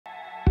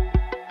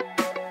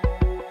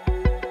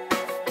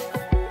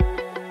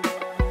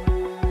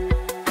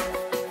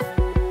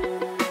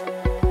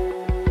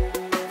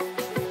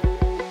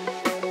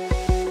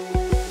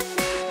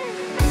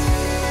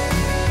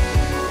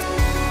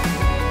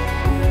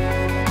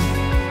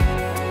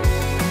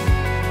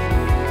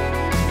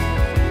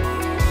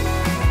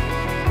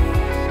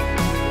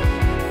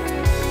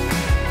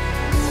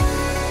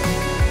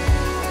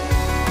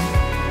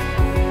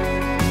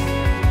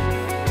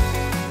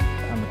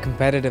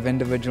competitive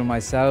individual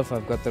myself.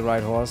 I've got the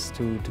right horse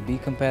to be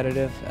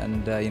competitive,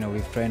 and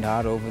we've trained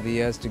hard over the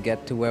years to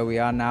get to where we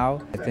are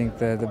now. I think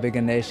the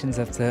bigger nations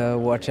have to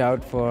watch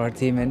out for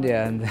Team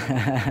India, and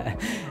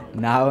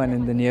now and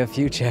in the near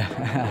future.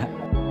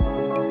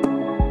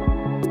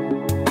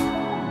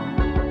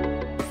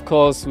 Of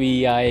course,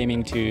 we are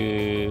aiming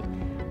to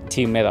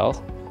team medal,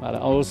 but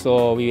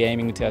also we are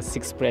aiming to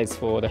 6th place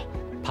for the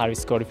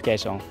Paris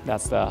qualification.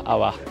 That's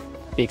our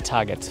big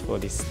target for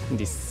this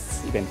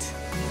event.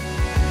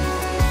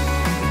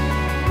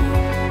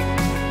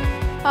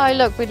 Oh,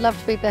 look, we'd love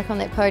to be back on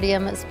that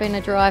podium. It's been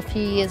a dry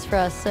few years for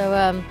us,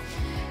 so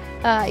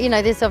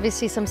there's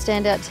obviously some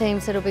standout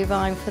teams that'll be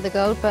vying for the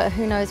gold, but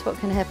who knows what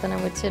can happen,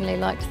 and we'd certainly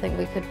like to think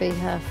we could be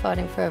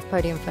fighting for a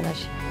podium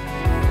finish.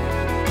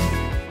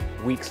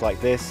 Weeks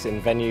like this,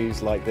 in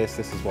venues like this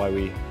is why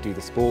we do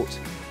the sport.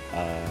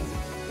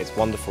 It's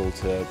wonderful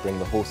to bring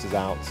the horses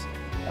out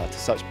to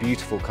such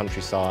beautiful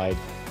countryside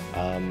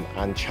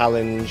and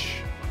challenge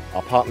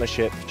our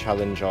partnership,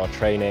 challenge our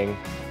training,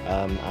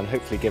 and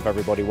hopefully give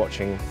everybody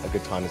watching a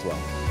good time as well.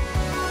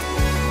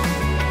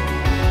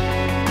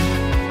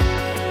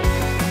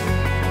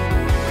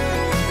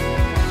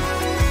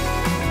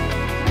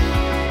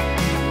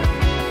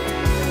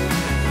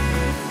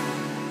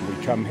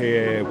 Come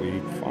here, we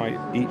fight,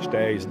 each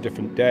day is a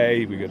different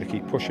day, we've got to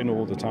keep pushing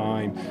all the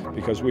time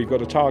because we've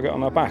got a target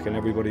on our back and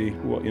everybody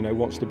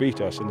wants to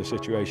beat us in the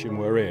situation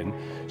we're in.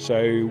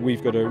 So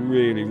we've got to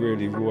really,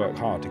 really work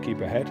hard to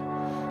keep ahead.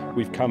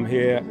 We've come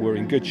here, we're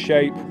in good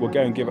shape, we'll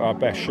go and give it our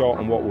best shot,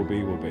 and what will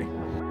be will be.